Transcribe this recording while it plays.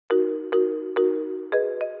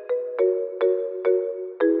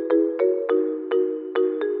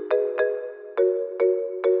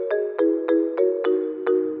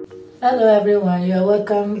Hello everyone, you are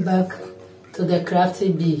welcome back to the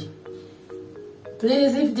Crafty Bee.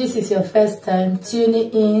 Please, if this is your first time tuning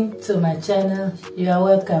in to my channel, you are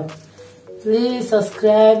welcome. Please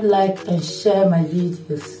subscribe, like and share my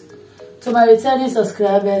videos. To my returning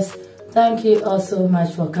subscribers, thank you all so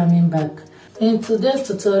much for coming back. In today's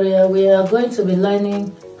tutorial, we are going to be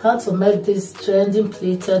learning how to make this trending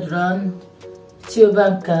pleated round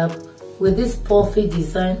turban cap with this puffy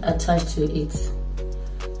design attached to it.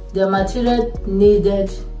 The material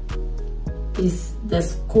needed is the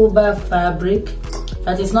scuba fabric,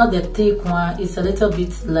 that is not the thick one, it's a little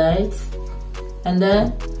bit light. And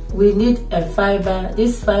then we need a fiber.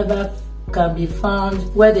 This fiber can be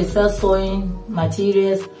found where they sell sewing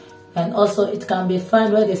materials, and also it can be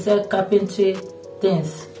found where they sell carpentry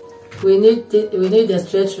things. We need a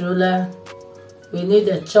straight ruler, we need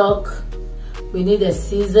a chalk, we need a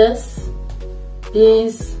scissors,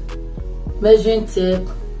 pins, measuring tape,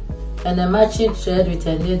 and a matching thread with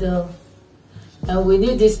a needle. And we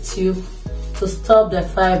need this tube to stop the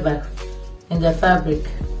fiber in the fabric.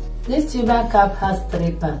 This turban cap has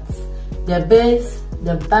 3 parts: the base,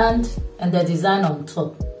 the band, and the design on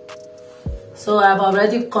top. So I've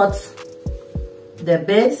already cut the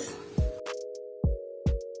base.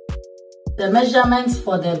 The measurements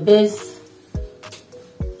for the base,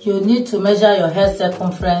 you need to measure your hair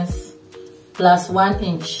circumference plus 1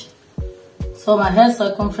 inch. So my hair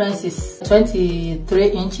circumference is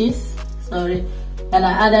 23 inches, sorry, and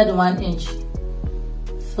I added 1 inch.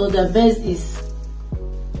 So the base is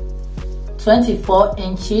 24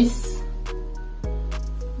 inches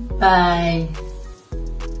by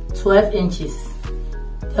 12 inches.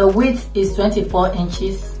 The width is 24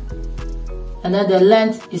 inches, and then the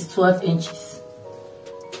length is 12 inches.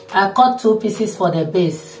 I cut 2 pieces for the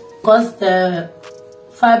base. Because the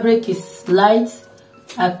fabric is light,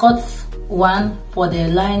 I cut 1 for the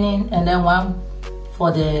lining and then 1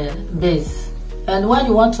 for the base. And when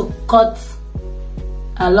you want to cut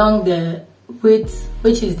along the width,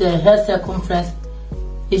 which is the hair circumference,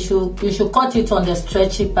 you should cut it on the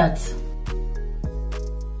stretchy part.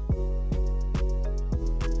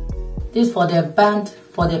 This for the band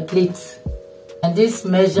for the pleat. And this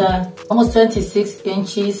measure almost 26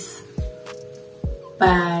 inches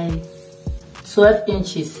by 12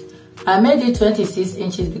 inches. I made it 26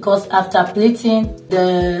 inches because after pleating,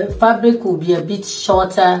 the fabric will be a bit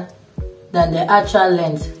shorter than the actual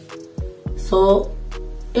length. So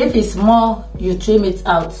if it's more, you trim it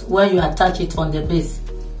out when you attach it on the base.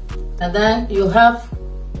 And then you have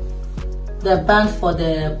the band for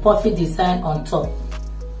the puffy design on top.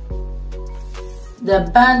 The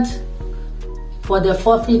band for the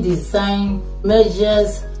puffy design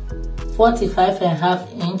measures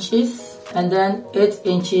 45.5 inches and then 8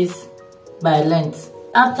 inches by length.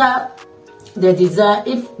 After the design,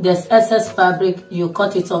 if there's excess fabric, you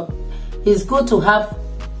cut it up. It's good to have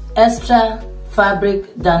extra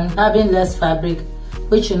fabric than having less fabric,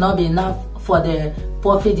 which will not be enough for the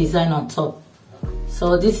puffy design on top.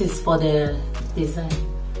 So this is for the design.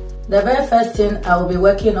 The very first thing I will be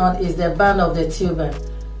working on is the band of the turban.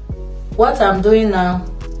 What I'm doing now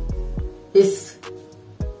is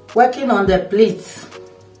working on the pleats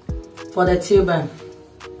for the turban.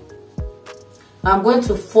 I'm going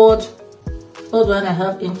to fold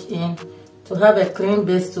 1.5 inch in to have a clean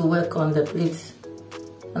base to work on the pleats,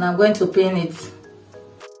 and I'm going to pin it.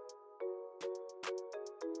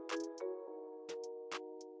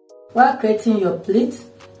 While creating your pleat,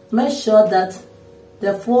 make sure that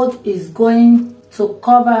the fold is going to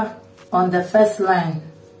cover on the first line.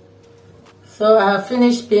 So I have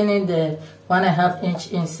finished pinning the 1.5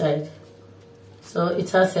 inch inside, so it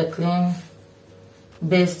has a clean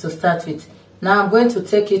base to start with. Now I'm going to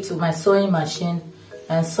take it to my sewing machine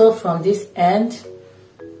and sew from this end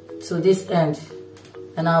to this end,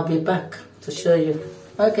 and I'll be back to show you.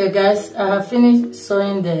 Okay guys, I have finished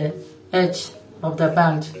sewing the edge of the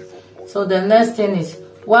band. So the next thing is,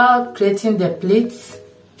 while creating the pleats,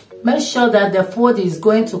 make sure that the fold is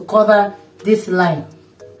going to cover this line.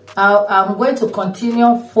 I'm going to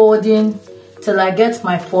continue folding till I get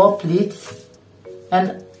my 4 pleats,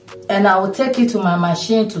 and I will take it to my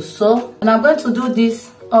machine to sew. And I'm going to do this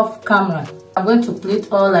off camera. I'm going to pleat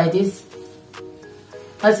all like this.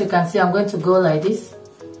 As you can see, I'm going to go like this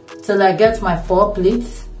till I get my 4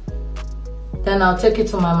 pleats. Then I'll take it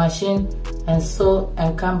to my machine and sew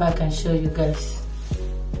and come back and show you guys.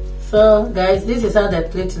 So guys, this is how the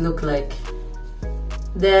pleat look like.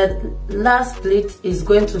 The last pleat is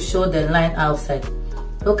going to show the line outside.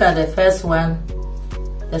 Look at the first one,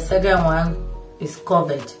 the second one is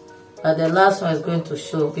covered, but the last one is going to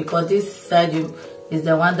show, because this side is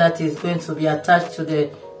the one that is going to be attached to the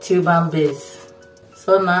turban base.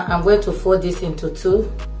 So now I'm going to fold this into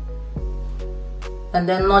two and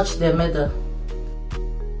then notch the middle.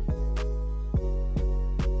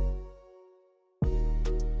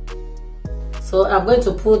 So I'm going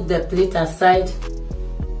to put the pleat aside.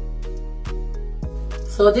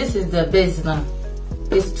 So this is the base now.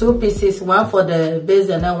 It's two pieces, one for the base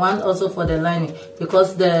and then one also for the lining,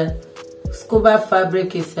 because the scuba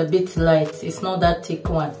fabric is a bit light. It's not that thick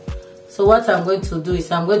one. So what I'm going to do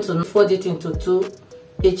is I'm going to fold it into two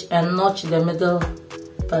each and notch the middle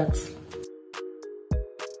part.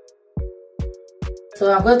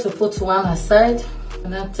 So I'm going to put one aside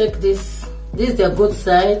and then take this. This is the good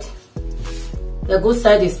side. The good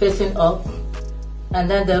side is facing up and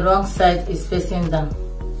then the wrong side is facing down.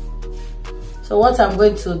 So what I'm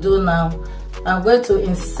going to do now, I'm going to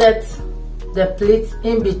insert the pleat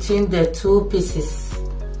in between the two pieces.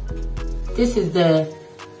 This is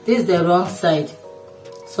the wrong side.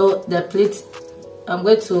 So the pleat, I'm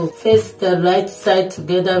going to face the right side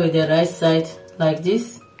together with the right side like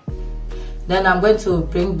this. Then I'm going to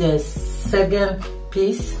bring the second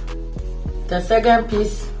piece. The second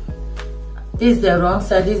piece, this is the wrong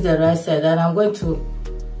side, this is the right side, and I'm going to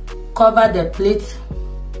cover the pleat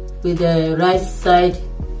with the right side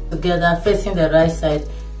together, facing the right side,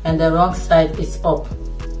 and the wrong side is up.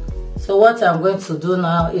 So what I'm going to do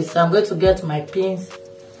now is I'm going to get my pins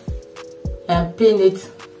and pin it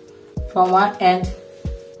from one end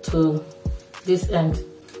to this end.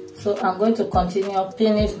 So I'm going to continue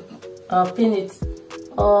pin it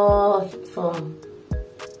all from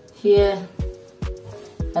here,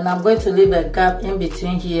 and I'm going to leave a gap in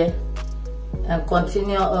between here and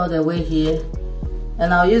continue all the way here.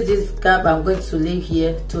 And I'll use this gap I'm going to leave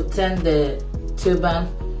here to turn the turban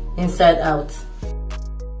inside out.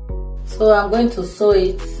 So I'm going to sew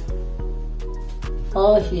it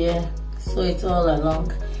all here, sew it all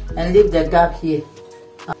along, and leave the gap here.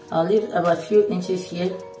 I'll leave about a few inches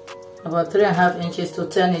here, about 3.5 inches to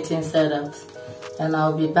turn it inside out, and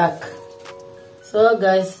I'll be back. So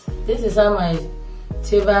guys, this is how my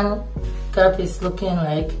turban cap is looking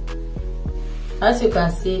like. As you can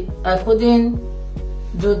see, I couldn't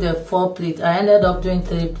do the 4 pleats. I ended up doing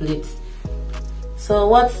 3 pleats. So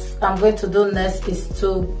what I'm going to do next is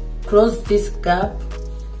to close this gap.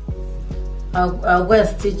 I'll go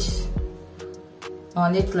and stitch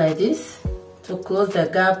on it like this to close the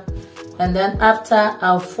gap, and then after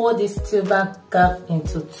I'll fold this turban cap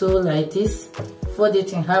into two like this, fold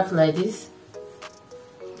it in half like this,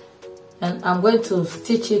 and I'm going to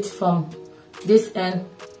stitch it from this end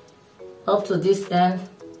up to this end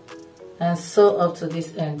and sew up to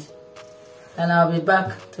this end, and I'll be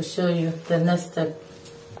back to show you the next step.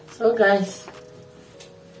 So guys,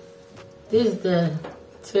 this is the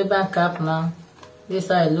turban cap now. This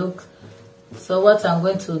is how it looks. So what I'm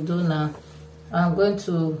going to do now, I'm going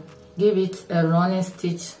to give it a running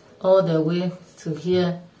stitch all the way to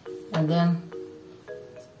here and then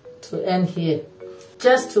to end here,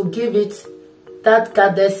 just to give it that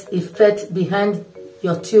goddess effect behind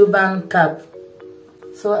your turban cap.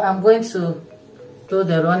 So I'm going to do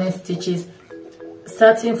the running stitches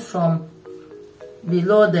starting from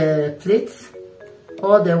below the pleats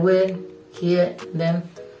all the way here, then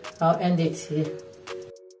I'll end it here.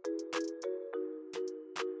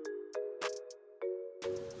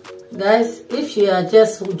 Guys, if you are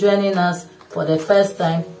just joining us for the first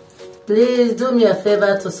time, please do me a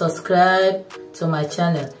favor to subscribe to my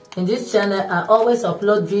channel. In this channel, I always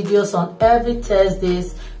upload videos on every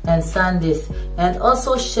Thursdays and Sundays, and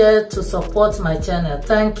also share to support my channel.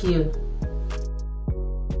 Thank you.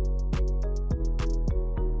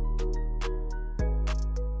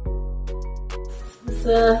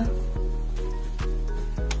 So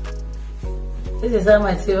this is how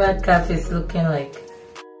my turban cap is looking like.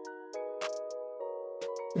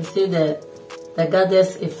 You see the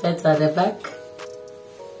goddess effect at the back.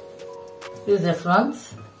 This is the front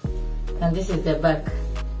and this is the back.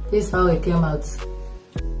 This is how it came out.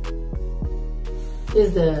 This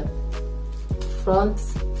is the front,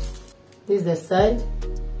 this is the side,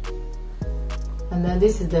 and then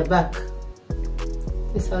this is the back.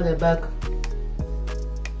 This is how the back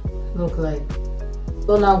look like.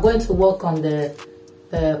 So now I'm going to work on the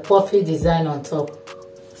puffy design on top.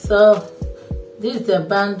 So this is the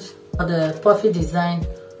band or the puffy design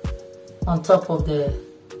on top of the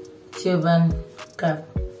turban cap.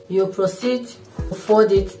 You proceed to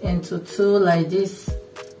fold it into two like this.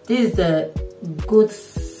 This is the good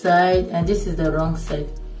side and this is the wrong side.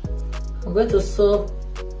 I'm going to sew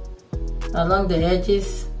along the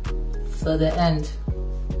edges to the end.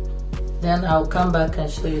 Then I'll come back and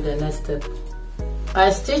show you the next step. I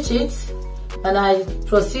stitch it and I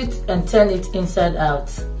proceed and turn it inside out.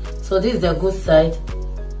 So this is the good side.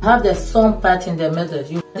 Have the sewn part in the middle.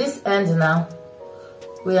 This end now,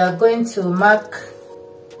 we are going to mark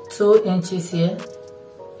 2 inches here,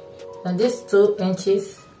 and this 2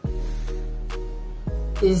 inches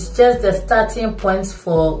is just the starting point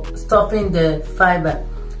for stuffing the fiber.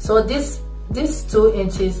 So this 2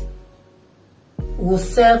 inches will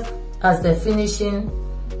serve as the finishing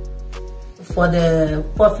for the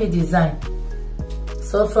puffy design.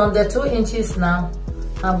 So from the 2 inches now,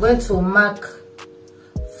 I'm going to mark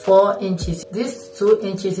 4 inches. This 2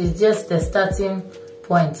 inches is just the starting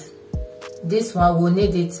point. This one, we'll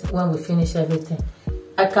need it when we finish everything.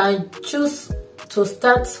 I can choose to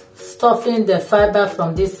start stuffing the fiber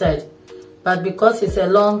from this side, but because it's a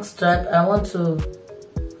long stripe, I want to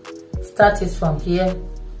start it from here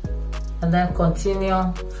and then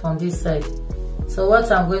continue from this side. So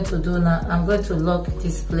what I'm going to do now, I'm going to lock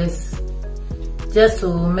this place just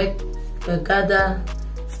to make a gather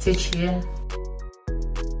stitch here.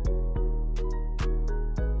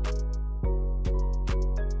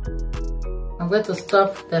 I'm going to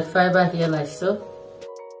stuff the fiber here like so.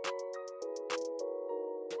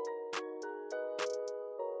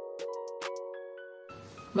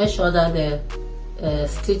 Make sure that the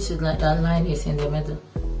stitch line is in the middle.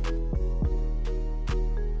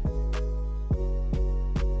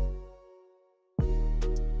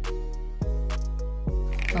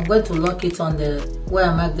 I'm going to lock it on the where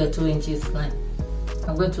I mark the 2 inches line.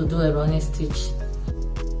 I'm going to do a running stitch.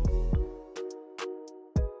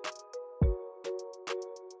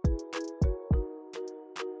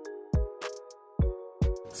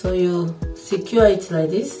 So you secure it like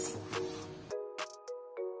this.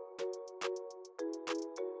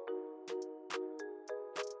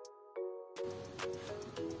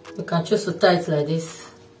 You can choose to tie it like this.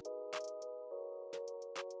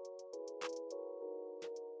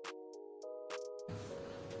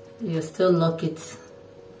 You still lock it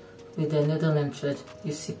with the needle and thread.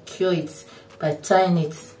 You secure it by tying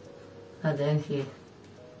it at the end here.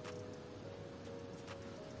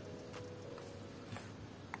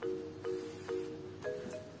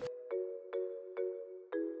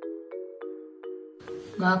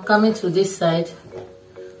 Now coming to this side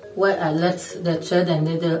where I left the thread and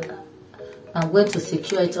needle, I'm going to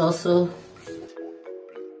secure it also.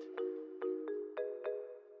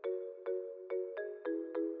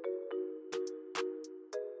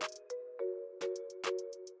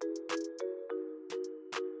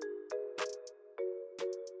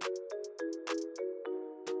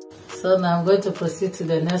 So now I'm going to proceed to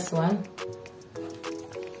the next one.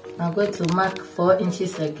 I'm going to mark 4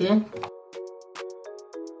 inches again.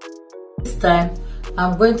 This time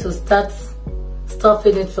I'm going to start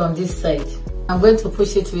stuffing it from this side. I'm going to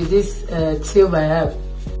push it with this tube I have.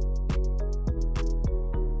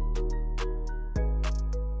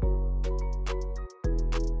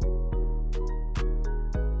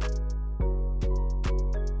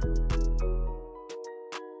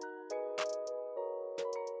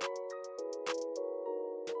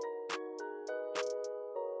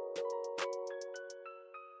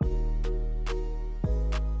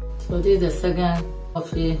 So this is the second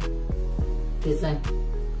Puffy design.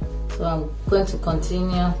 So I'm going to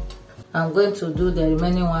continue. I'm going to do the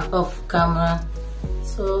remaining one off camera.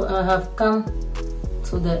 So I have come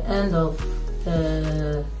to the end of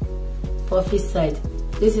the Puffy side.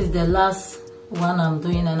 This is the last one I'm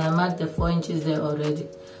doing, and I marked the 4 inches there already.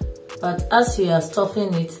 But as you are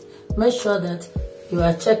stuffing it, make sure that you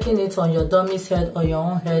are checking it on your dummy's head or your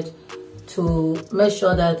own head to make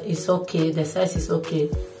sure that it's okay, the size is okay,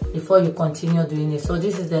 before you continue doing it. So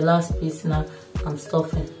this is the last piece now I'm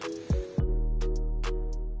stuffing.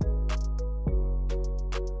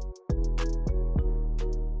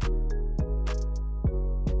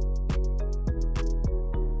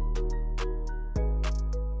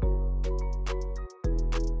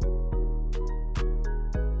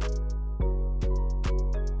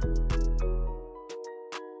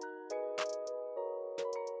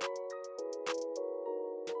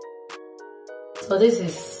 So this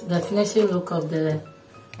is the finishing look of the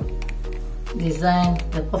design,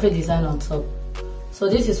 the Puffy design on top. So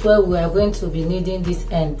this is where we are going to be needing these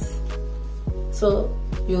ends. So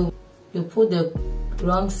you put the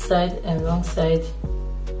wrong side and wrong side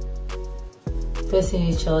facing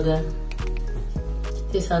each other.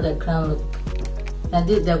 This is how the crown look. And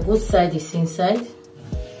this, the good side is inside.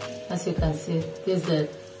 As you can see, this is the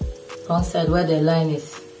wrong side where the line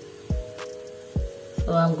is.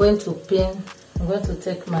 So I'm going to pin. I'm going to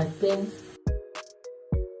take my pin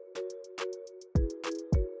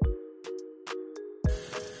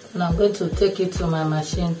and I'm going to take it to my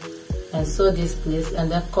machine and sew this place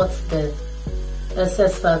and then cut the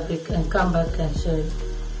excess fabric and come back and show you.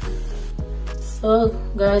 So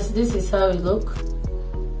guys, this is how it look.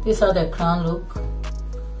 This is how the crown look.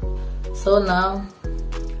 So now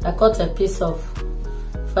I cut a piece of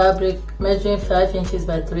fabric measuring 5 inches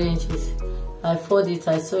by 3 inches. I fold it,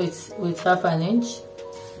 I sew it with 1/2 inch,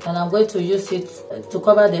 and I'm going to use it to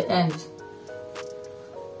cover the end.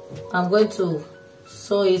 I'm going to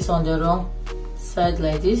sew it on the wrong side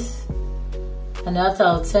like this, and after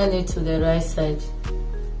I'll turn it to the right side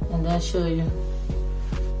and then show you.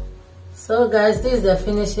 So guys, this is the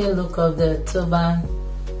finishing look of the turban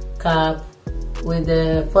cap with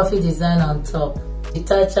the puffy design on top.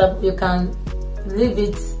 Detachable, you can leave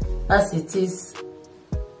it as it is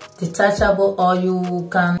detachable, or you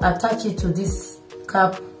can attach it to this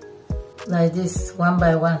cap like this, one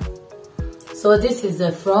by one. So this is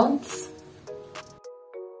the front,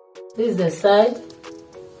 this is the side,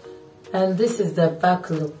 and this is the back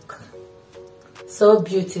look. So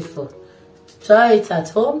beautiful. Try it at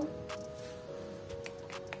home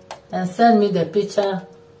and send me the picture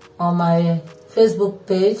on my Facebook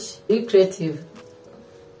page. Be creative.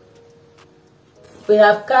 We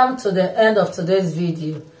have come to the end of today's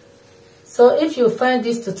video. So if you find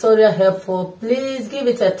this tutorial helpful, please give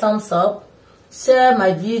it a thumbs up, share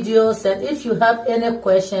my videos, and if you have any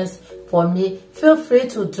questions for me, feel free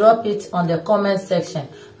to drop it on the comment section.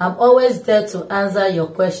 I'm always there to answer your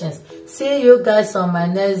questions. See you guys on my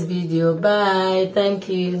next video. Bye. Thank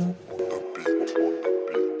you.